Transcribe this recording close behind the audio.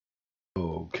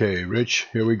Okay, Rich,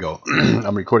 here we go.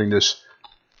 I'm recording this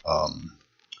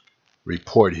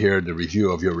report here, the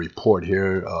review of your report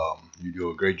here. You do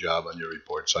a great job on your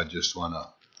report, so I just want to,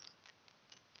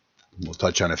 we'll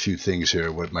touch on a few things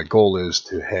here. What my goal is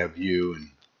to have you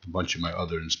and a bunch of my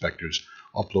other inspectors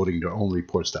uploading their own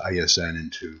reports to ISN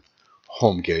into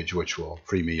HomeGauge, which will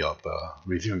free me up.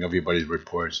 Reviewing everybody's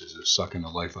reports is just sucking the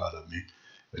life out of me.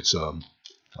 It's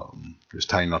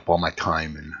just tying up all my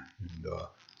time and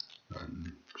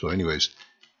so anyways,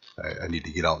 I need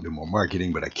to get out and do more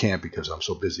marketing, but I can't because I'm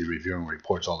so busy reviewing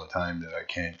reports all the time that I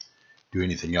can't do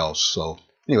anything else. So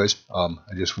anyways, I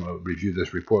just want to review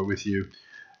this report with you,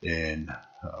 and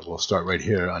we'll start right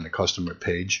here on the customer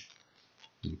page.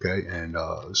 Okay, and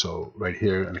so right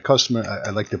here on the customer, I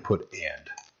like to put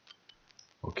and.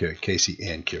 Okay, Casey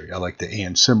and Carrie. I like the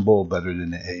and symbol better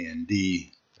than the A and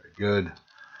D. Very good.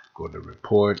 Go to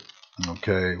report.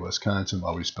 Okay, Wisconsin.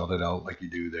 Always spell it out like you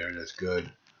do there. That's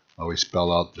good. Always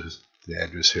spell out the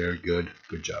address here. Good.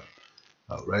 Good job.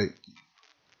 All right.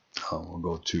 We'll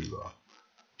go to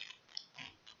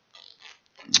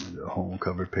the home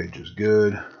cover page is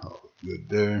good. Oh, good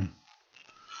there.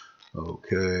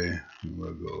 Okay.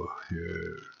 We'll go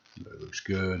here. That looks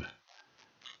good.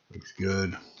 Looks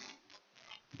good.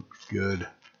 Looks good.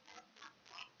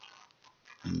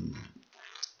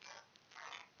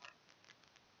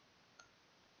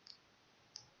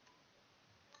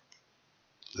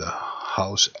 The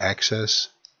house access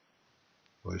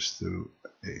was through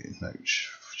a, not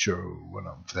sure what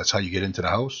that's how you get into the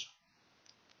house.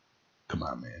 Come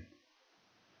on, man.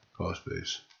 Crawl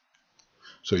space.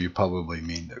 So you probably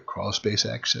mean the crawl space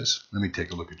access. Let me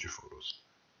take a look at your photos.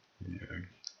 Yeah.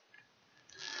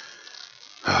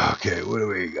 Okay, what do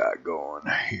we got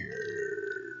going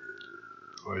here?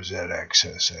 Where's that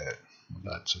access at?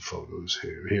 Lots of photos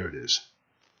here. Here it is.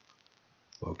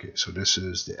 Okay, so this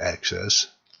is the access.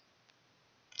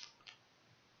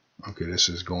 Okay, this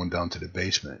is going down to the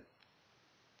basement.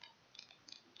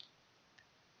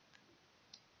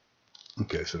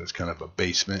 Okay, so it's kind of a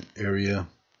basement area.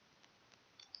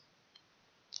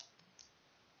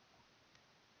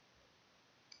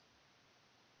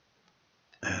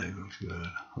 And it looks good.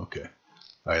 Okay.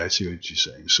 All right, I see what you're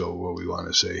saying. So what we want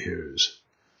to say here is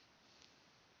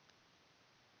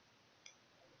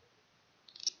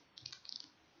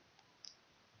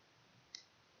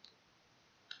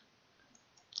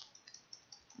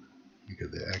you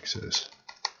get the access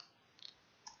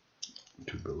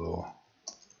to below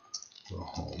the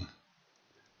home.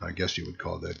 I guess you would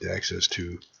call that the access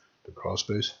to the crawl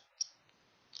space.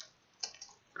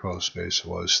 Crawl space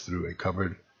was through a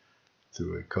covered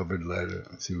ladder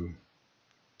through.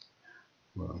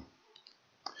 Well,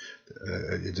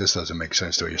 it just doesn't make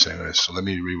sense to what you're saying. So let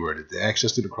me reword it. The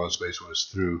access to the crawl space was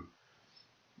through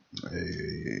a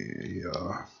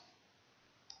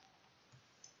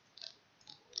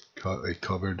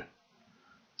covered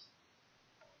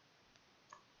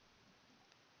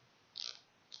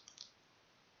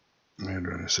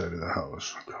ladder on the side of the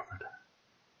house. Covered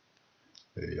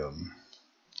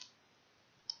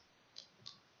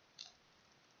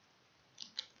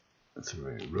through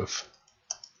a roof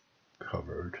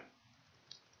covering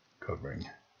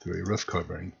through a roof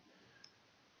covering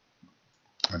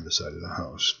on the side of the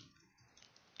house.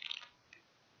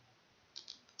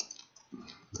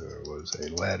 There was a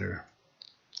ladder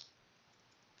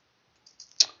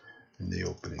in the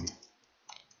opening.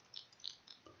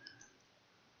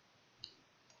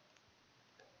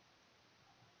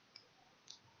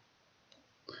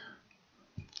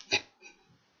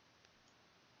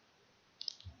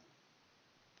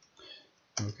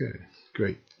 Okay,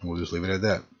 great. We'll just leave it at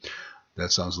that.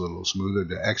 That sounds a little smoother.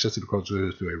 The access to the crawl space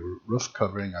was through a roof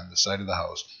covering on the side of the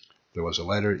house. There was a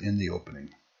ladder in the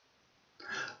opening.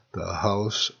 The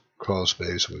house crawl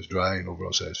space was dry and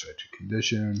overall satisfactory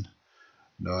condition.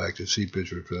 No active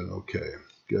seepage or present. Okay,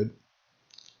 good.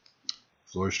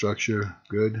 Floor structure,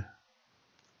 good.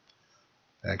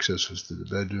 Access was to the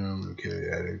bedroom. Okay,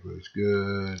 attic was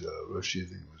good. Roof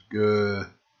sheathing was good.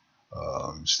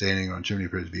 Standing on chimney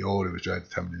appears to be old. It was dry at the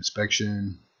time of the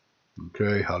inspection.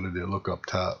 Okay, how did it look up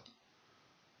top?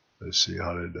 Let's see,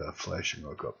 how did flashing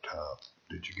look up top?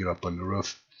 Did you get up on the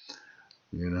roof?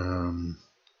 You know,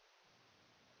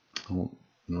 I don't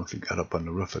know if you got up on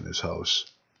the roof of this house.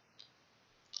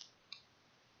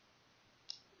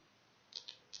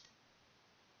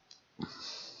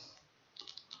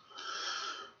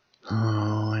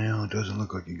 Oh, yeah, it doesn't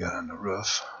look like you got on the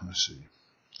roof. Let's see.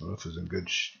 The roof is in good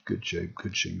shape,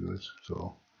 good shingles.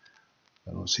 So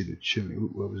I don't see the chimney.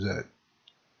 Ooh, what was that?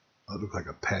 That looked like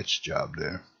a patch job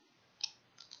there.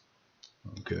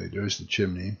 Okay, there's the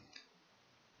chimney.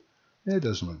 It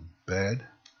doesn't look bad.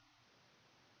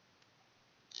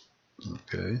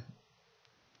 Okay.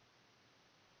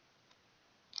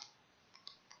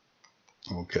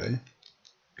 Okay.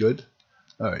 Good.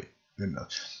 All right. Good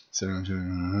enough.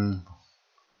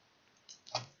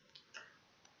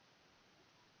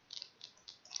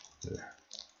 There.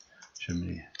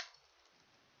 Chimney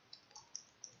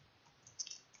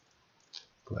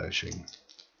flashing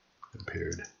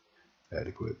appeared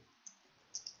adequate.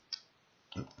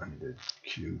 Oh, I need a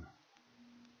Q.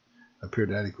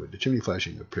 Appeared adequate. The chimney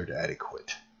flashing appeared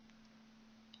adequate.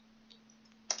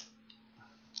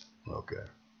 Okay.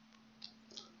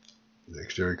 The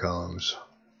exterior columns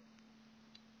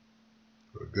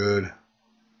were good.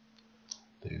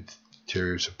 The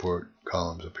interior support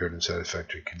columns appeared in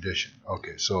satisfactory condition.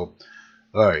 Okay, so,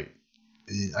 all right.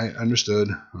 I understood.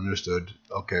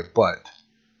 Okay, but,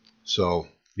 so,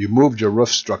 you moved your roof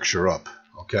structure up,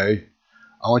 okay?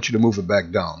 I want you to move it back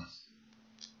down.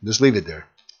 Just leave it there.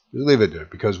 Just leave it there,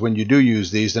 because when you do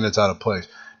use these, then it's out of place.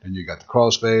 Then you got the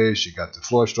crawl space, you got the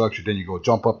floor structure, then you go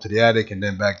jump up to the attic and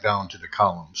then back down to the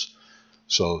columns.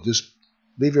 So just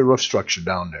leave your roof structure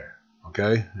down there,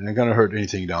 okay? It ain't gonna hurt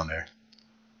anything down there.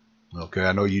 Okay,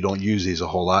 I know you don't use these a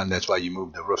whole lot, and that's why you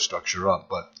move the roof structure up,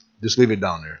 but just leave it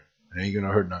down there. It ain't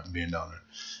gonna hurt nothing being down there.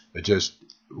 It just,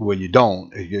 when you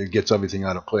don't, it gets everything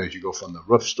out of place. You go from the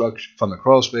roof structure, from the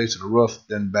crawl space to the roof,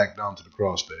 then back down to the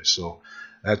crawl space. So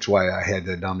that's why I had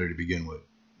that down there to begin with.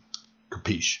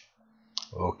 Capiche?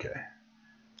 Okay.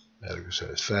 Adequate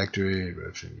satisfactory.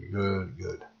 Good,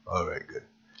 good. All right, good.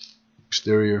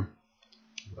 Exterior.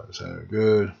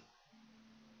 Good.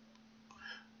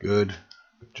 Good.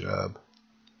 Good job.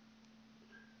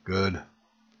 Good.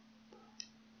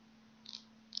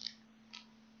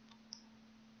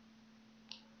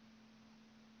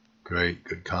 Great.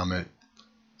 Good comment.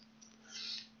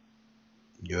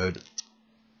 Good.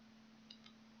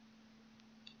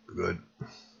 Good.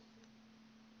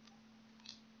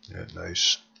 Yeah,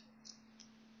 nice.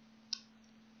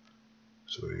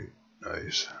 Sweet.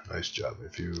 Nice. Nice job.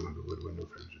 If you the wood window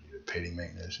frames needed painting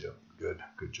maintenance, yep. Good.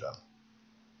 Good job.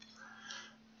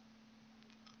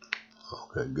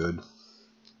 Okay, good.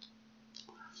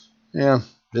 Yeah,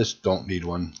 just don't need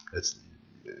one. It's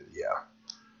yeah.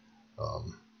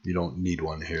 You don't need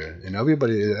one here. And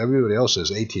everybody else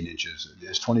says 18 inches.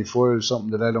 Is 24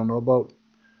 something that I don't know about?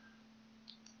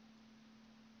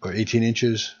 Or 18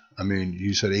 inches? I mean,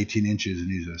 you said 18 inches and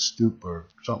needs a stoop or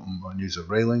something, or needs a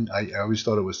railing. I always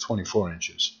thought it was 24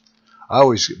 inches.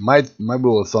 My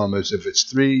rule of thumb is if it's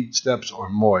 3 steps or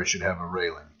more, it should have a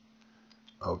railing.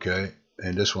 Okay,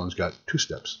 and this one's got 2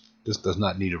 steps. This does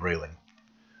not need a railing.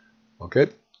 Okay,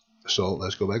 so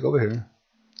let's go back over here.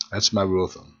 That's my rule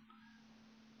of thumb.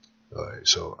 Alright,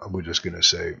 so we're just going to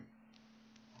say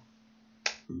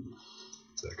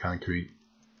the concrete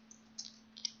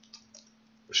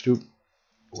stoop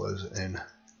was in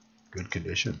good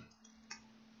condition.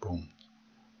 Boom.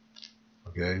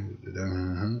 Okay,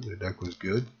 the deck was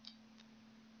good.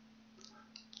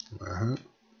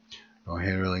 No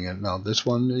hand railing. And now this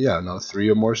one, yeah, now 3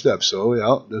 or more steps. So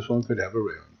yeah, this one could have a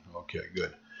railing. Okay,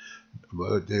 good.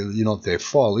 But they, if they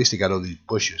fall, at least they got all these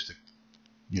bushes to,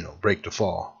 break the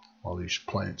fall. All these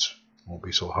plants won't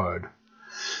be so hard.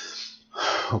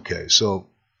 Okay, so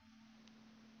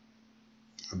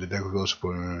the deck will go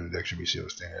support. The deck should be sealed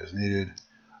staying as needed.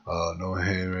 No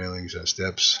hand railings and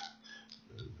steps.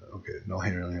 Okay, no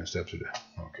hand railings and steps.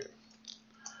 Okay,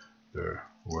 there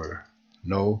were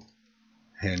no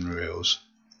handrails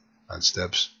on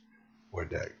steps or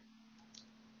deck.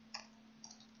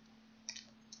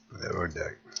 Or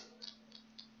deck.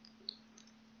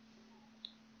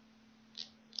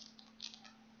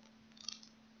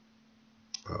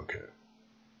 Okay.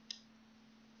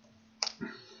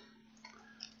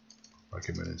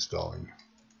 Recommend installing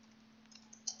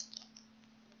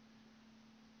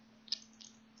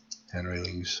hand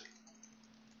railings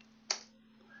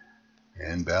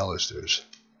and balusters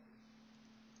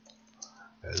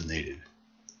as needed.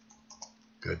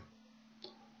 Good.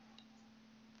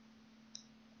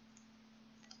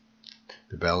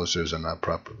 The balusters are not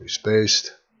properly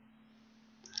spaced.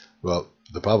 Well,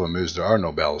 the problem is there are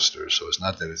no balusters, so it's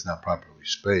not that it's not properly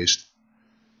spaced.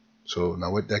 So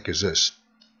now what deck is this?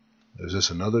 Is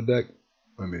this another deck?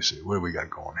 Let me see. What do we got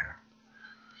going here?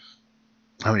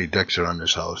 How many decks are on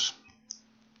this house?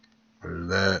 There's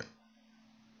that.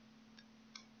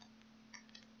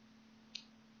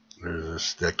 There's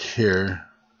this deck here,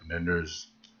 and then there's...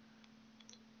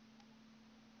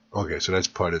 Okay, so that's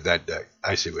part of that deck.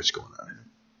 I see what's going on here.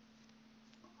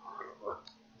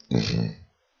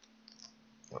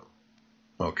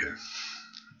 Okay,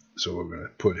 so what we're going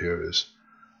to put here is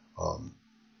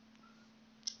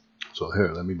So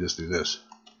here, let me just do this.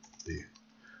 The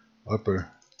upper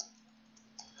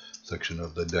section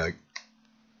of the deck,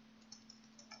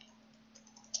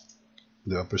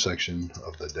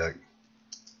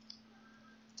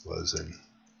 was in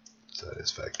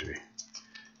satisfactory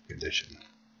condition.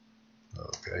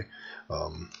 Okay.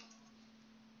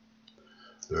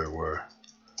 There were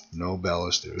no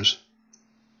balusters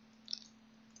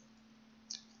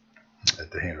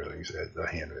at the hand railings.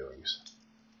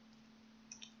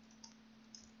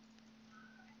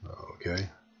 Okay.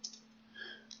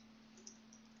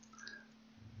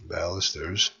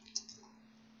 Balusters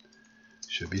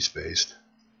should be spaced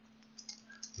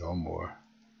no more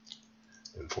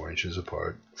than 4 inches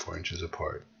apart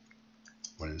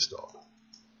when installed,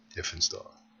 if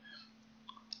installed.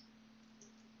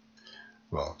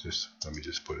 Well, let me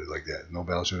just put it like that. No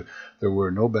balusters. There were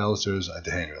no balusters at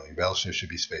the hand railing. Balusters should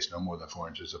be spaced no more than 4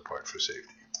 inches apart for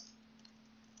safety.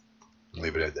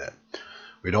 Leave it at that.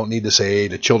 We don't need to say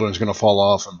the children's going to fall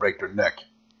off and break their neck.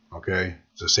 Okay,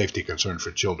 it's a safety concern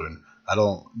for children.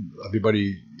 I've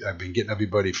been getting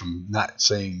everybody from not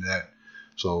saying that.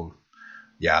 So,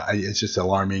 yeah, it's just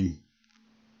alarming.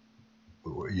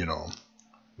 You know,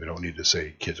 we don't need to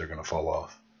say kids are going to fall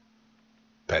off.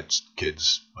 Pets,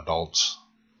 kids, adults.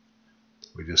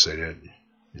 We just say that,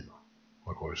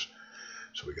 of course.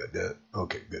 So we got that.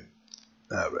 Okay, good.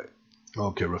 All right.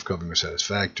 Okay, roof covering was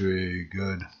satisfactory.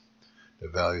 Good. The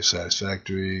value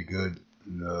satisfactory. Good.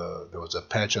 There was a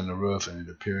patch on the roof, and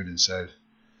it appeared and said,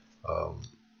 well,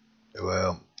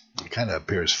 it kind of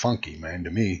appears funky, man,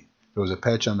 to me. There was a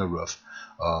patch on the roof.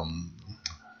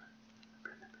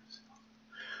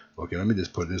 Okay, let me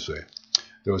just put it this way.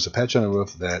 There was a patch on the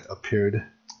roof that appeared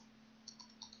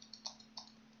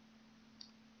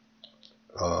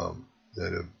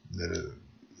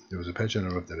there was a patch on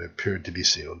the roof that appeared to be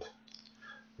sealed.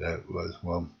 That was,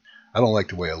 well, I don't like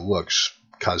the way it looks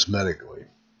cosmetically.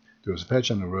 There was a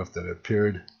patch on the roof that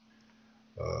appeared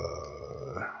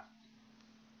there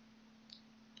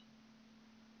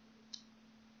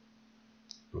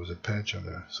was a patch on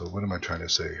there. So what am I trying to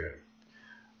say here?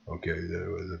 Okay,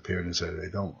 there was appeared and said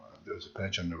there was a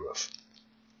patch on the roof.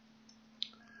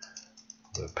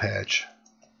 The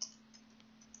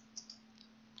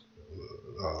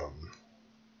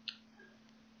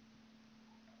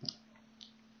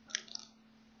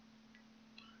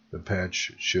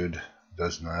patch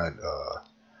does not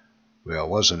well, it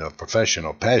wasn't a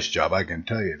professional patch job, I can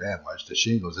tell you that much. The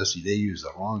shingles, they used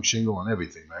the wrong shingle and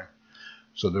everything, man.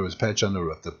 So there was a patch on the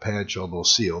roof. The patch, although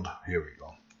sealed, here we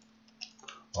go.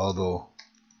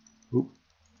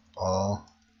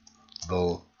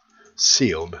 Although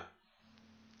sealed,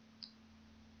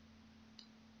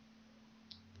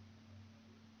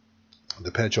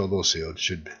 the patch, although sealed,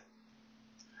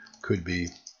 could be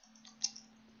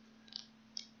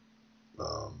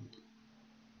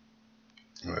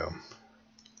well,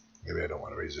 maybe I don't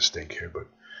want to raise a stink here, but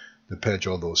the patch,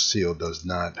 although sealed, does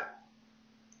not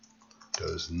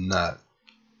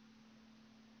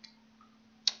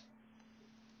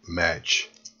match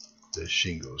the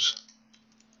shingles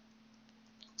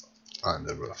on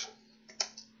the roof.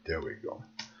 There we go.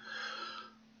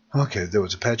 Okay, there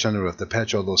was a patch on the roof. The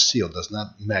patch, although sealed, does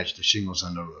not match the shingles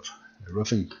on the roof. A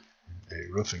roofing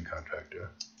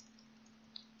contractor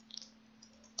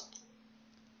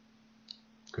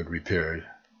could repair it.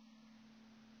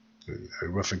 A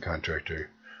roofing contractor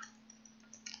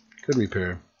could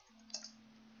repair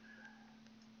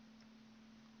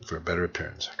for a better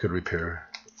appearance. Could repair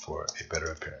for a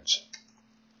better appearance.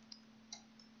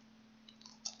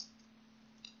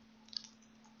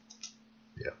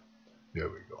 Yeah, there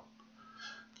we go.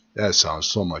 That sounds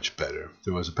so much better.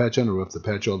 There was a patch on the roof. The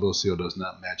patch, although sealed, does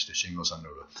not match the shingles on the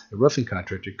roof. A roofing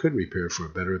contractor could repair for a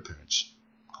better appearance.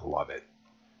 Love it.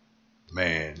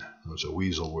 Man, that was a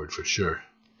weasel word for sure.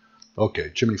 Okay,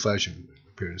 chimney flashing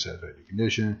appeared in satisfactory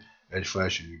condition. Edge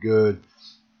flashing good.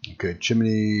 Okay,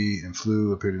 chimney and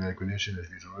flue appeared in adequate condition.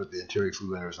 The interior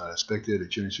flue liner was not inspected. A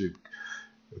chimney sweep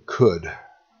could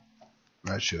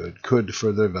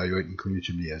further evaluate and clean the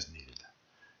chimney as needed.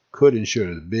 Could ensure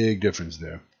there's a big difference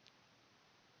there.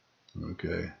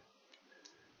 Okay.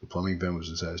 The plumbing vent was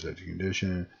in satisfactory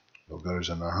condition. No gutters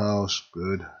on the house.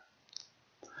 Good.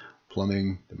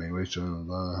 Plumbing, the main waste stream,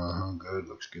 good.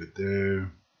 Looks good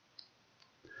there.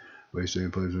 Waste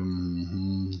stream place.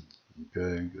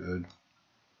 Okay, good.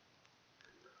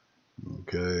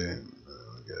 Okay.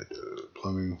 We got the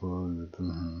plumbing flow.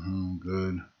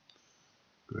 Good.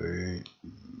 Great.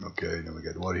 Okay, then we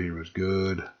got the water heater was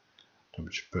good.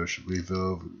 Temperature pressure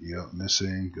refill, yep,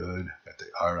 missing, good. Got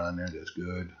the R on there, that's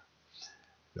good.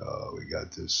 We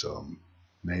got this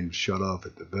Main shut off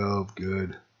at the valve,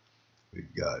 good.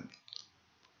 We've got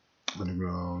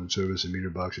underground service and meter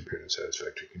box appeared in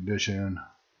satisfactory condition.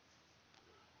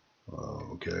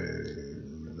 Okay,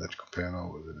 electrical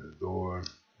panel within the door,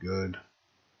 good.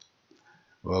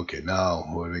 Okay, now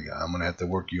what do we got? I'm gonna have to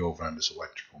work you over on this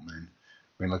electrical main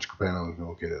electrical panel.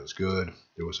 Okay, that was good.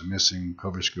 There was a missing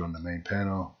cover screw on the main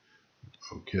panel.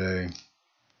 Okay.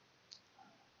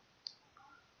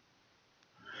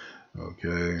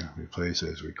 Okay, replace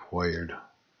as required.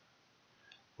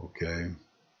 Okay.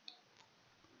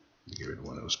 Get rid of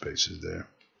one of those spaces there.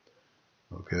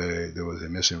 Okay, there was a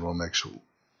missing Romex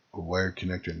wire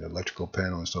connector in the electrical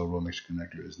panel. Install Romex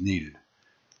connector as needed.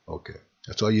 Okay,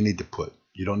 that's all you need to put.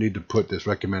 You don't need to put this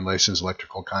recommend licensed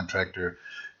electrical contractor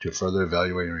to further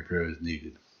evaluate and repair as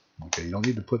needed. Okay, you don't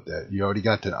need to put that. You already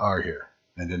got the R here.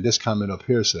 And then this comment up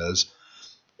here says,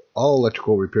 all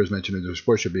electrical repairs mentioned in the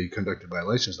report should be conducted by a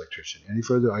licensed electrician. Any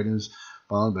further items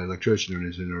found by electrician or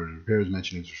repairs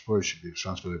mentioned in the report should be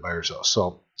responsibility by yourself.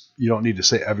 So you don't need to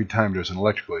say every time there's an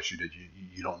electrical issue that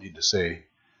you don't need to say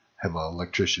have an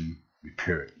electrician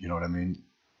repair it. You know what I mean?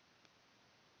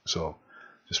 So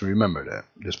just remember that.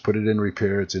 Just put it in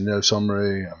repair. It's in the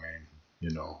summary. I mean,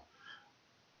 you know,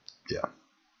 yeah,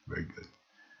 very good.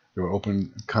 There were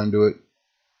open conduit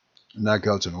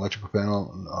knockouts in electrical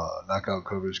panel. Knockout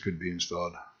covers could be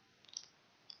installed.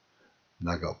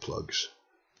 Knockout plugs.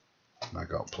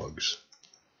 Knockout plugs.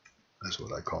 That's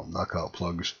what I call them. Knockout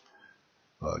plugs.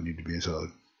 Need to be installed.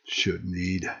 Should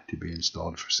need to be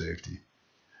installed for safety.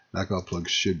 Knockout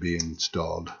plugs should be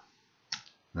installed.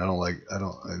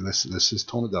 Let's just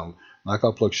tone it down.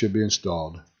 Knockout plugs should be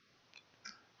installed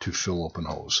to fill open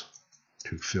holes.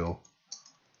 To fill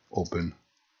open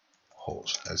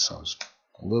holes. That sounds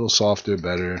a little softer,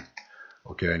 better.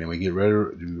 Okay, and then we get rid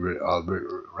of, I'll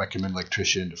recommend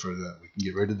electrician to further that. We can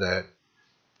get rid of that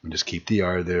and just keep the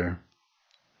R there.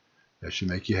 That should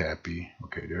make you happy.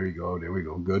 Okay, there you go. There we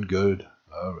go. Good, good.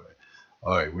 All right.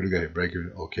 All right, what do we got here?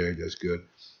 Breaker. Okay, that's good.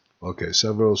 Okay,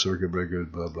 several circuit breakers,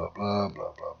 blah, blah, blah,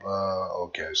 blah, blah, blah.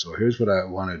 Okay, so here's what I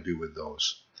want to do with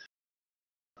those.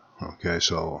 Okay,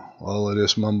 so all of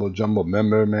this mumbo jumbo.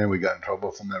 Remember, man, we got in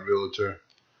trouble from that realtor.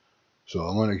 So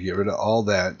I'm going to get rid of all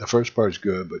that. The first part's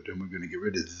good, but then we're going to get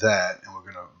rid of that, and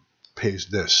we're going to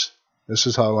paste this. This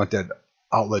is how I want that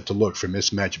outlet to look for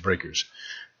mismatched breakers.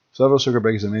 Several circuit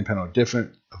breakers in the main panel are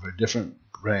different, of a different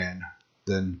brand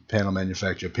than panel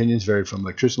manufacturer. Opinions vary from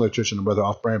electrician to electrician on whether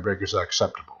off-brand breakers are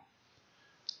acceptable.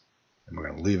 And we're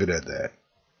going to leave it at that.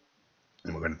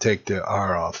 And we're going to take the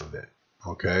R off of it.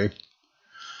 Okay?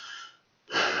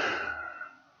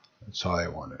 That's how I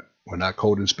want it. We're not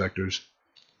code inspectors.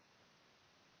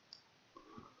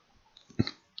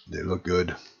 They look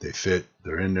good. They fit.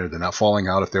 They're in there. They're not falling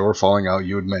out. If they were falling out,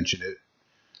 you would mention it.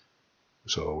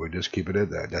 So we just keep it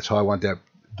at that. That's how I want that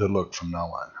to look from now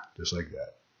on. Just like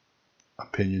that.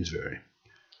 Opinions vary.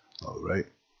 All right.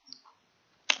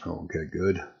 Okay,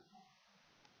 good.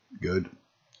 Good.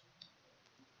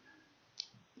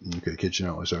 Okay, kitchen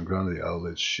outlets on ground. The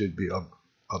outlets should be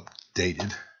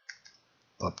updated.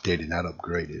 Updated, not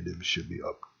upgraded. It should be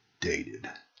updated.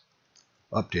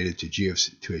 Updated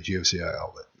to a GFCI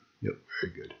outlet. Yep,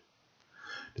 very good.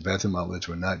 The bathroom outlets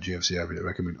were not GFCI, but I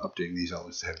recommend updating these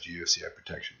outlets to have GFCI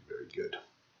protection. Very good.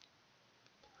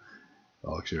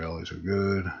 All exterior outlets were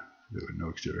good. There were no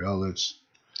exterior outlets.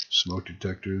 Smoke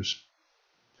detectors.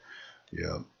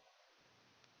 Yep.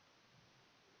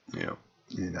 Yep.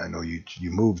 And I know you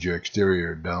moved your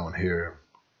exterior down here.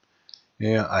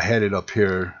 Yeah, I had it up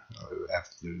here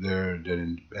after there.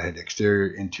 Then I had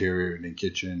exterior, interior, and then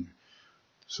kitchen.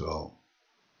 So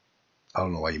I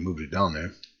don't know why you moved it down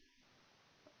there.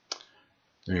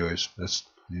 Anyways, that's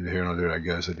neither here nor there. I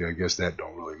guess that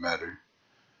don't really matter.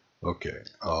 Okay.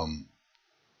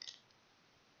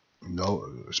 No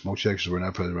smoke detectors were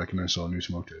not present. Recommend install new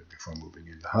smoke detector before moving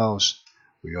in the house.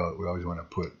 We always want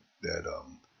to put that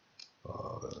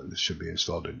this should be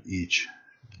installed in each.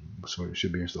 So it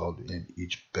should be installed in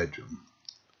each bedroom.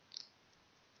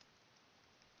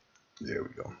 There we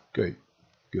go. Great.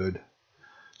 Good.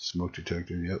 Smoke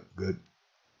detector. Yep. Good.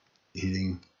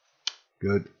 Heating.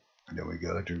 Good. And then we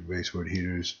got electric baseboard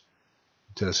heaters.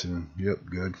 Testing them. Yep.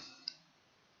 Good.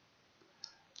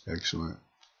 Excellent.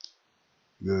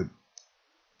 Good.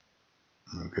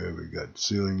 Okay. We got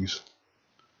ceilings.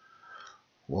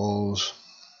 Walls.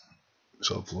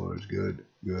 Subfloors. Good.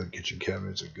 Good. Kitchen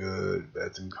cabinets are good.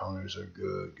 Bathroom counters are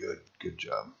good. Good. Good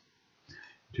job.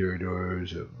 Interior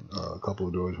doors, a couple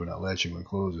of doors were not latching when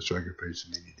closed. The striker paste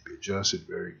may need to be adjusted.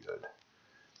 Very good.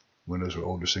 Windows were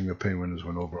older single pane windows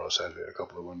when overall saturated. A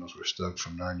couple of windows were stuck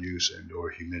from non-use and or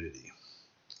humidity.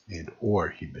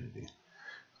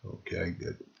 Okay,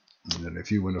 good. And then a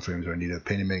few window frames are in need of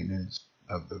painting maintenance,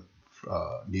 of the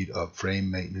need of frame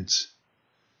maintenance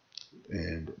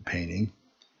and painting.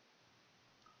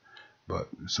 But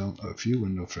a few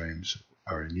window frames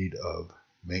are in need of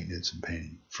maintenance and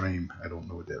painting. Frame, I don't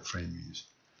know what that frame means.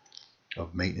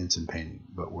 Of maintenance and painting,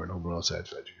 but we're in overall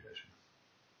satisfactory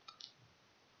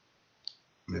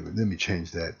condition. Let me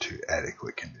change that to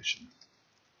adequate condition.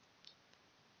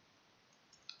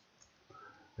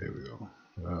 There we go.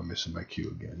 I'm missing my cue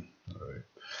again. All right,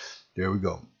 there we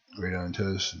go. Radon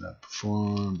test not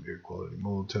performed. Air quality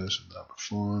mold test not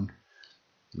performed.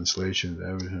 Insulation,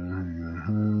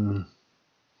 everything.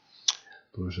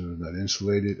 Pollution is not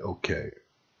insulated. Okay.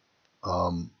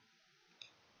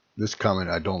 This comment,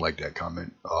 I don't like that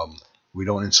comment. We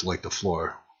don't insulate the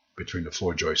floor between the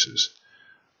floor joists.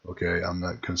 Okay, I'm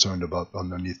not concerned about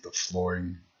underneath the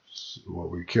flooring.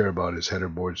 What we care about is header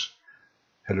boards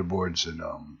and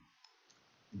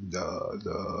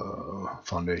the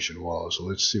foundation wall. So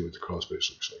let's see what the crawl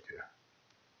space looks like here.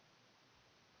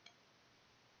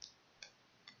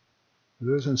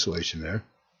 There's insulation there.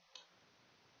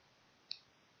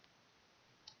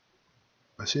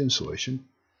 I see insulation.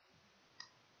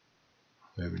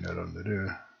 Maybe not under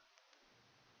there.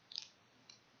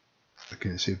 I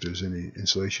can't see if there's any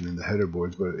insulation in the header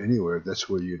boards, but anywhere, that's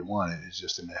where you'd want it, is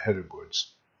just in the header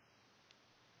boards.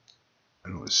 I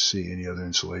don't see any other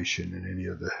insulation in any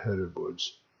of the header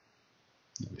boards.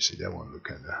 Let me see, that one look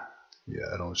kind of,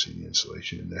 yeah, I don't see any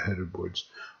insulation in the header boards.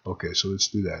 Okay, so let's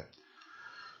do that.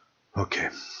 Okay.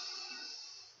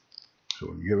 So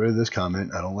when we get rid of this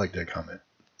comment, I don't like that comment.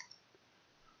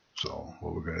 So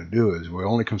what we're going to do is, we're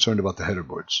only concerned about the header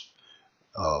boards.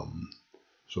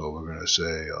 So we're going to say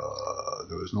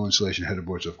there was no insulation header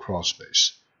boards of crawl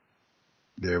space.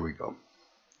 There we go.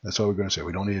 That's all we're going to say.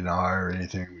 We don't need an R or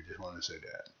anything. We just want to say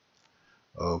that.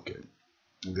 Okay.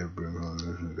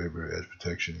 Vapor as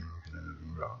protection.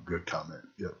 Good comment.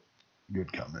 Yep.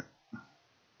 Good comment.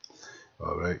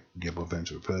 All right. Gable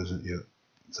vents were present. Yep.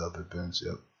 Soffit vents.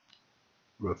 Yep.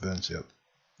 Roof vents. Yep.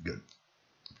 Good.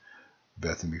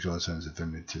 Bathroom exhaust fans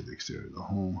defended to the exterior of the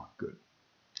home. Good.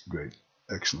 Great.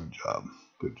 Excellent job.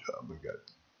 Good job. We got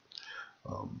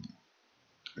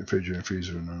refrigerator and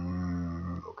freezer.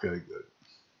 Okay, good.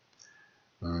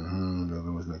 The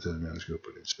oven was not tested. Let's go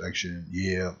put inspection.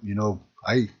 Yeah, you know,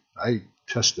 I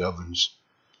test the ovens.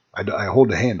 I hold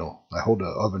the handle. I hold the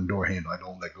oven door handle. I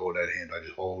don't let go of that handle. I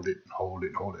just hold it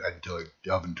until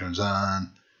the oven turns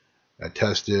on. I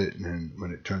test it, and then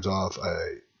when it turns off,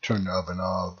 I turn the oven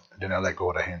off. And then I let go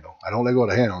of the handle. I don't let go of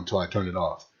the handle until I turn it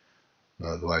off.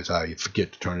 Otherwise, I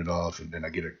forget to turn it off, and then I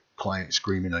get a client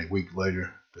screaming a week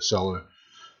later, the seller,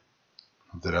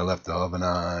 that I left the oven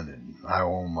on, and I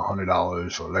owe him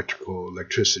 $100 for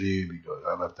electricity because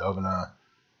I left the oven on.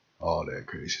 All that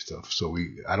crazy stuff. So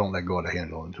I don't let go of the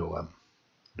handle until I'm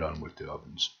done with the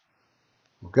ovens.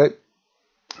 Okay?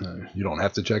 You don't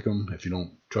have to check them if you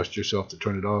don't trust yourself to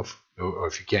turn it off, or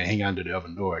if you can't hang on to the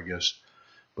oven door, I guess.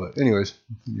 But anyways,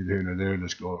 neither here nor there.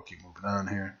 Let's go. Keep moving on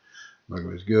here.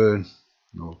 Logo is good.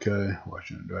 Okay,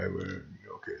 washing the driver.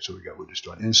 Okay, so we got wood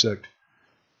destroying insect.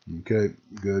 Okay,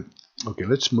 good. Okay,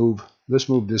 let's move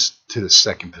this to the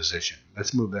second position.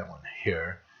 Let's move that one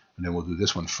here, and then we'll do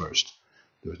this one first.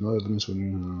 There's no evidence for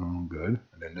good,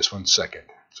 and then this one second.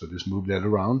 So just move that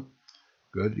around.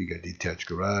 Good. You got detached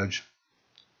garage.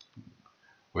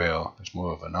 Well, it's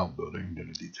more of an outbuilding than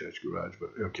a detached garage,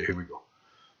 but okay, here we go.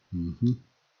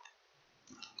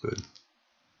 Good.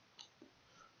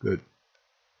 Good.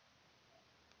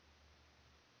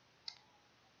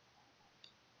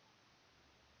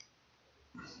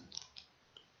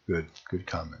 Good. Good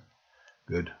comment.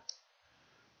 Good.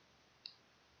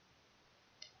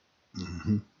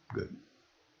 Good.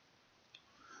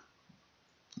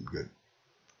 Good.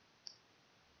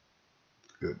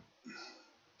 Good.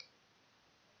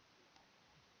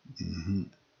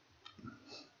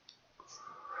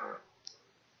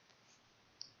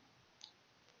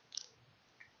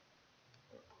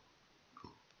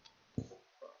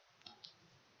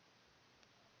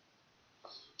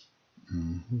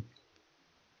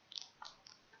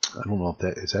 I don't know if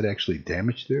that is actually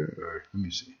damaged there, or let me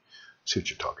see. See what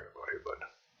you're talking about here, bud.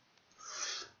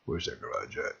 Where's that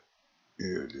garage at?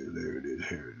 Here it is. There it is.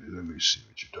 Here it is. Let me see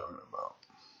what you're talking about.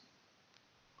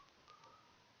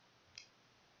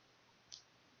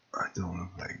 I don't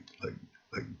look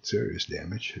like serious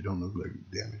damage. It don't look like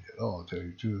damage at all. I'll tell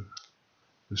you the truth.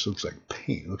 This looks like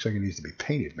paint. It looks like it needs to be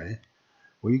painted, man.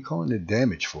 What are you calling it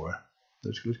damage for?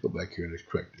 Let's go back here and let's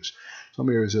correct this. Some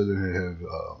areas other have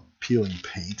peeling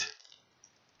paint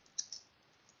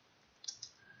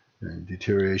and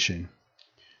deterioration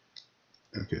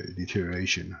Okay,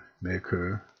 deterioration may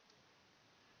occur.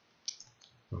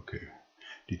 Okay,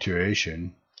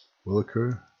 deterioration will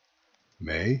occur,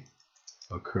 may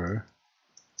occur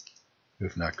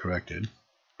if not corrected.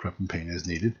 Prep and paint as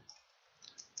needed.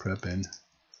 Prep and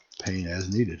paint as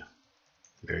needed.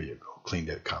 There you go. Clean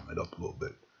that comment up a little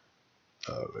bit.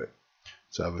 All right.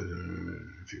 So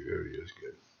a few areas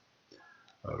good.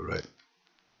 All right.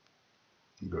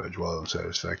 Garage wall in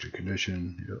satisfactory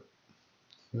condition. Yep.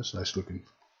 That's a nice looking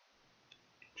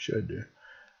shed there.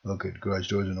 Okay, the garage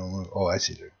doors are no longer. Oh, I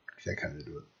see there. That kind of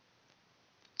do it.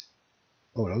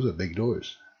 Oh, those are big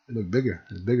doors. They look bigger.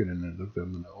 It's bigger than it looked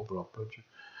in the overall picture.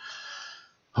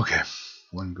 Okay.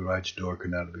 One garage door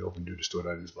could not be opened due to stored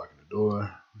items blocking the door.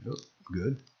 Yep.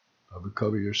 Good.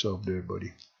 Recover yourself there,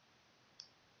 buddy.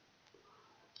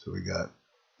 So we got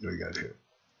here.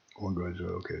 One garage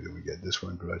door. Okay, then we got this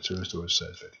one garage service door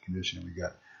satisfactory condition. We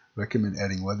got recommend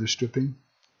adding weather stripping.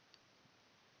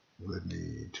 Let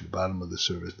me to the bottom of the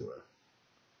service door.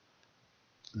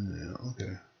 Yeah,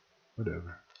 okay,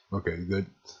 whatever. Okay, good.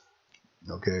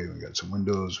 Okay, we got some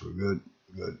windows. We're good.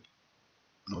 Good.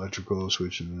 Electrical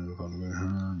switch and yep.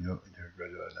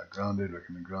 Garage not grounded.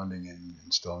 Recommend grounding and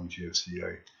installing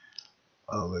GFCI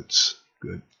outlets.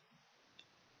 Good.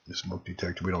 The smoke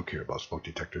detector. We don't care about smoke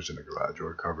detectors in the garage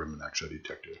or a carbon monoxide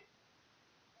detector.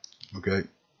 Okay.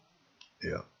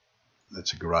 Yeah,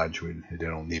 that's a garage. They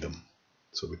don't need them,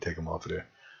 so we take them off of there.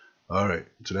 All right.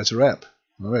 So that's a wrap.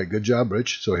 All right. Good job,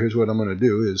 Rich. So here's what I'm going to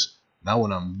do is now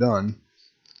when I'm done,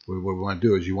 what we want to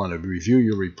do is you want to review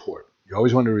your report. You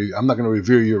always want to. I'm not going to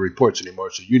review your reports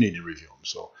anymore, so you need to review them.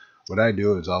 So what I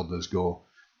do is I'll just go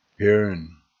here and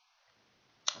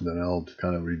then I'll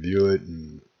kind of review it,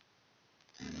 and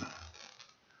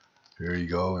here you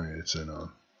go. And it's in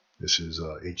a. This is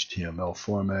a HTML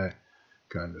format.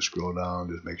 Kind of scroll down,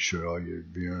 just make sure all you're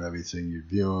viewing, everything you're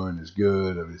viewing is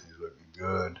good. Everything's looking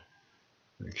good.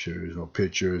 Make sure there's no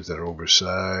pictures that are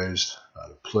oversized,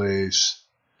 out of place.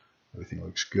 Everything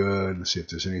looks good. Let's see if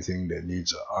there's anything that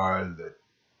needs an R that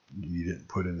you didn't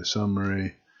put in the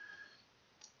summary.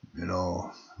 You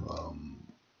know,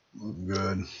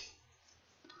 good.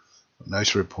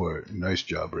 Nice report. Nice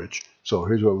job, Rich. So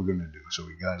here's what we're going to do. So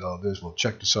we got all this. We'll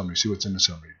check the summary, see what's in the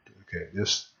summary. Okay,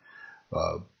 this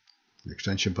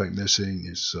extension plate missing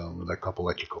is a couple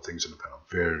electrical things in the panel.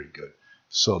 Very good.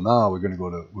 So now we're going to go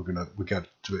to, we got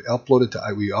to upload it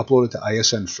to, we upload it to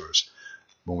ISN first.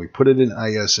 When we put it in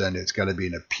ISN, it's got to be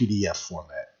in a PDF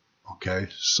format. Okay,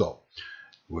 so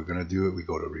we're going to do it. We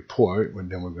go to report,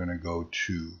 and then we're going to go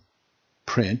to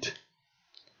print,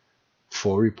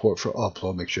 full report for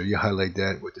upload. Make sure you highlight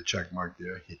that with the check mark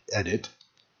there. Hit edit,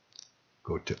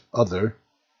 go to other,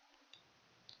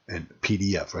 and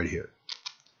PDF right here.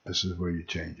 This is where you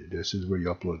change it. This is where you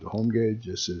upload the home gauge.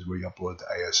 This is where you upload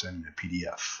the ISN and the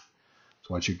PDF. So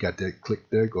once you got that, click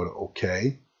there, go to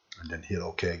OK, and then hit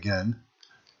OK again.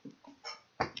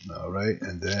 All right,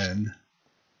 and then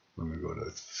we're going to go to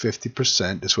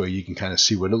 50%. This way you can kind of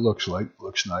see what it looks like. It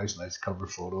looks nice. Nice cover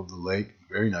photo of the lake.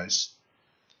 Very nice.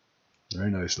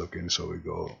 Very nice looking. So we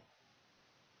go.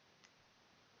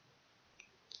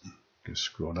 Just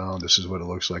scroll down. This is what it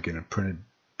looks like in the printed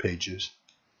pages.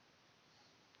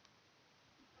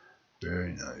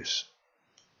 Very nice.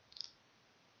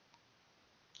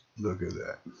 Look at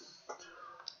that.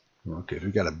 Okay,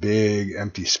 we got a big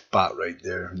empty spot right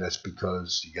there, and that's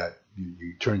because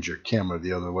you turned your camera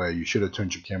the other way. You should have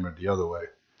turned your camera the other way.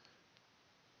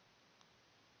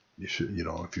 You should,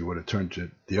 if you would have turned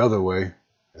it the other way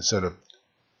instead of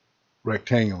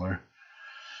rectangular,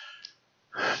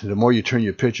 the more you turn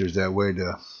your pictures that way,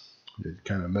 it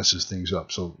kind of messes things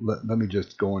up. So let me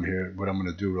just go in here. What I'm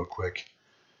going to do real quick,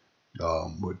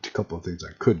 with a couple of things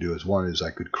I could do is, one is I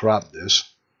could crop this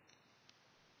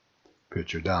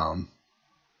picture down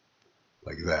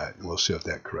like that, and we'll see if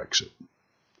that corrects it.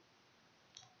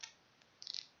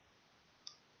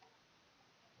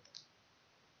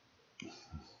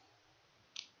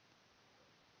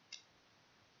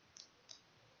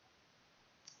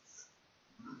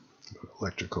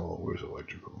 Electrical, where's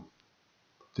electrical?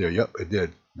 There, yep, it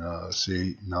did.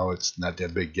 See, now it's not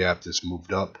that big gap. It's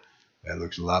moved up. That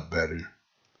looks a lot better.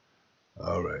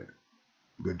 All right,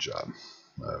 good job.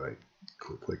 All right,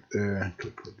 click there,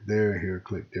 click there, here,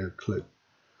 click there, click.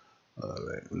 All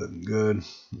right, looking good,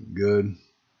 good,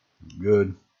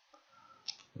 good,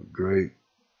 great.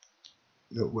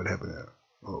 Oh, what happened there?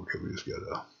 Okay, we just got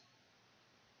a.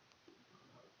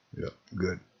 Yep,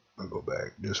 good. I'll go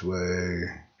back this way.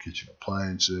 Kitchen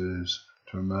appliances,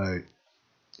 termite,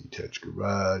 detached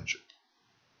garage.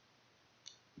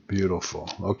 Beautiful.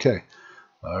 Okay.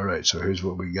 All right. So here's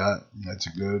what we got. That's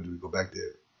good. We go back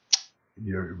to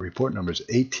your report number is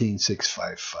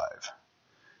 18655.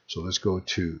 So let's go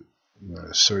to, I'm going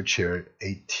to search here,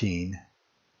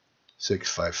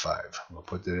 18655. We'll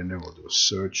put that in there. We'll do a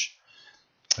search.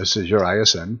 This is your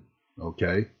ISN.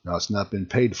 Okay. Now it's not been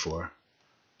paid for.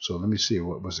 So let me see.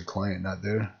 What was the client not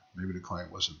there? Maybe the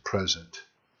client wasn't present.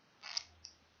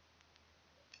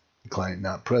 The client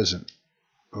not present.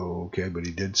 Okay, but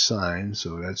he did sign,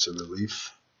 so that's a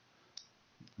relief.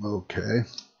 Okay.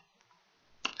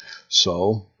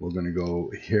 So we're going to go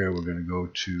here. We're going to go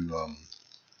to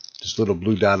this little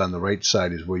blue dot on the right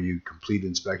side is where you complete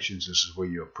inspections. This is where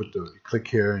you'll put the, click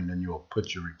here, and then you'll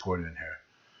put your report in here.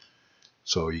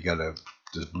 So you got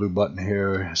this blue button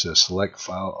here. It says select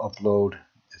file upload.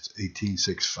 It's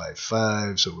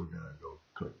 18655. So we're going to go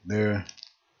click there.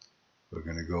 We're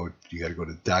going to go, you got to go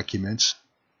to documents,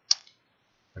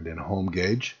 and then home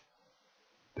gauge,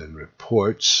 then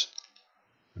reports,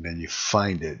 and then you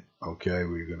find it. Okay,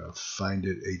 we're going to find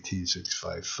it,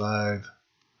 18655.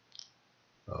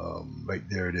 Right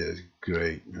there it is.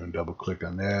 Great. You're going to double click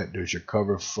on that. There's your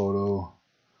cover photo.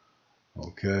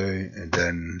 Okay, and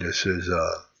then this is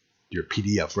your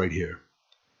PDF right here.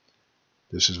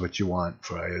 This is what you want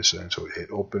for ISN. So we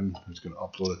hit open. It's going to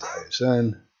upload it to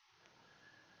ISN.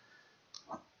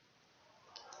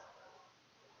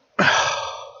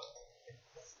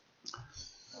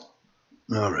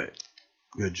 All right,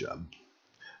 good job.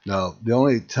 Now, the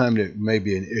only time that may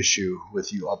be an issue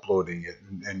with you uploading it,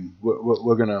 and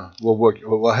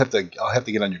I'll have to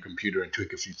get on your computer and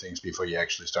tweak a few things before you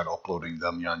actually start uploading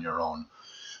them on your own.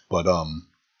 But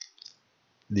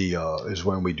is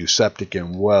when we do septic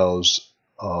and wells,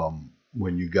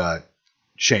 when you got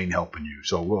Shane helping you.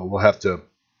 So we'll have to,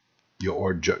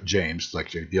 or James,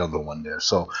 like the other one there.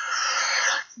 So.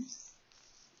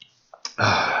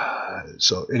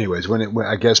 So anyways,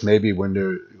 I guess maybe when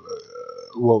they're,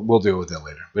 we'll deal with that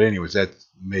later. But anyways, that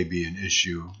may be an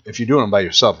issue. If you're doing them by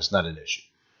yourself, it's not an issue.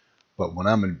 But when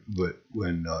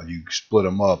you split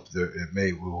them up, we're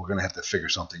going to have to figure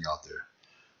something out there.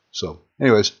 So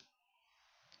anyways,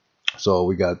 so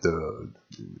we got the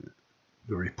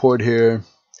report here.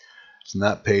 It's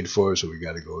not paid for, so we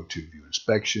got to go to view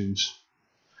inspections.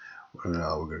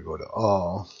 Now we're going to go to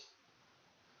all.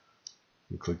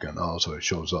 We click on all so it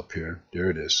shows up here. There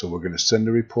it is. So we're going to send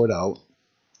the report out.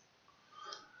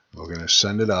 We're going to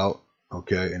send it out.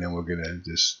 Okay, and then we're going to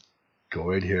just go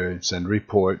right here and send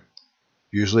report.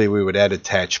 Usually we would add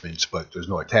attachments, but there's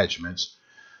no attachments.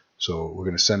 So we're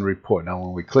going to send a report. Now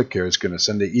when we click here, it's going to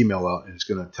send the email out, and it's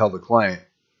going to tell the client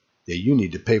that you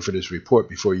need to pay for this report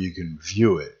before you can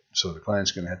view it. So the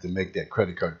client's going to have to make that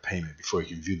credit card payment before you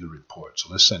can view the report. So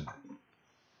let's send it.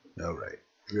 All right,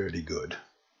 very good.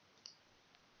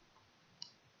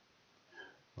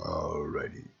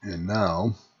 Alrighty, and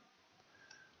now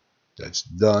that's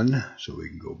done, so we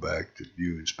can go back to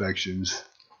view inspections.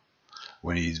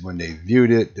 When they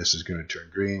viewed it, this is going to turn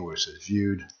green where it says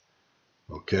viewed.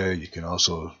 Okay, you can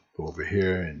also go over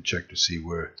here and check to see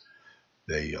where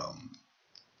they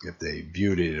if they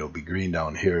viewed it, it'll be green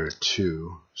down here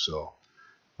too. So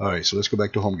alright, so let's go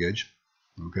back to home gauge.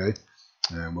 Okay,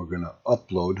 and we're going to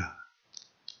upload.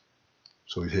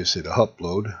 So we just hit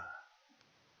upload.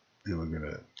 And we're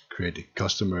going to create a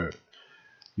customer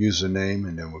username,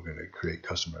 and then we're going to create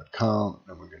customer account,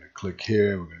 and we're going to click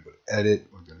here. We're going to go to edit.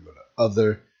 We're going to go to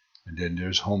other, and then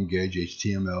there's home gauge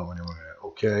HTML, and then we're going to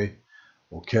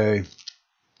okay, and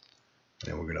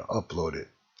then we're going to upload it.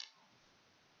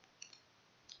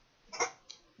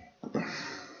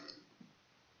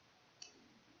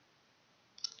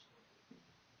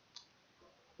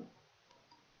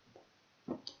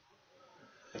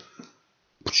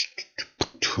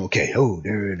 Okay, oh,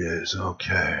 there it is.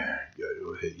 Okay, good.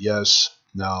 We'll hit yes.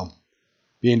 Now,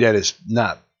 being that it's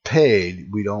not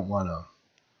paid, we don't want to.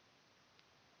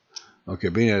 Okay,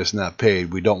 being that it's not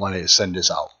paid, we don't want to send this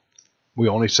out. We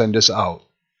only send this out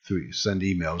through send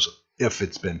emails if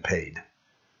it's been paid.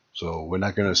 So we're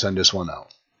not going to send this one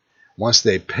out. Once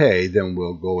they pay, then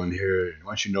we'll go in here.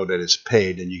 Once you know that it's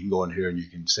paid, then you can go in here and you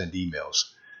can send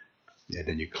emails. And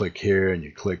then you click here and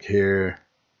you click here.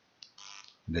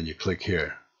 And then you click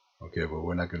here. Okay, but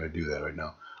we're not going to do that right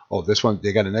now. Oh, this one,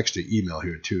 they got an extra email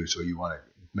here too. So you want to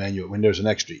manual, when there's an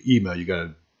extra email, you got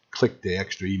to click the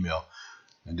extra email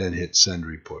and then hit send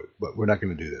report. But we're not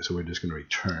going to do that. So we're just going to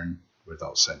return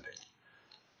without sending.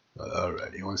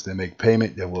 Alrighty, once they make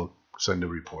payment, then we'll send a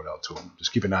report out to them.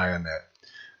 Just keep an eye on that.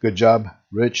 Good job,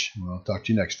 Rich. We'll talk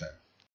to you next time.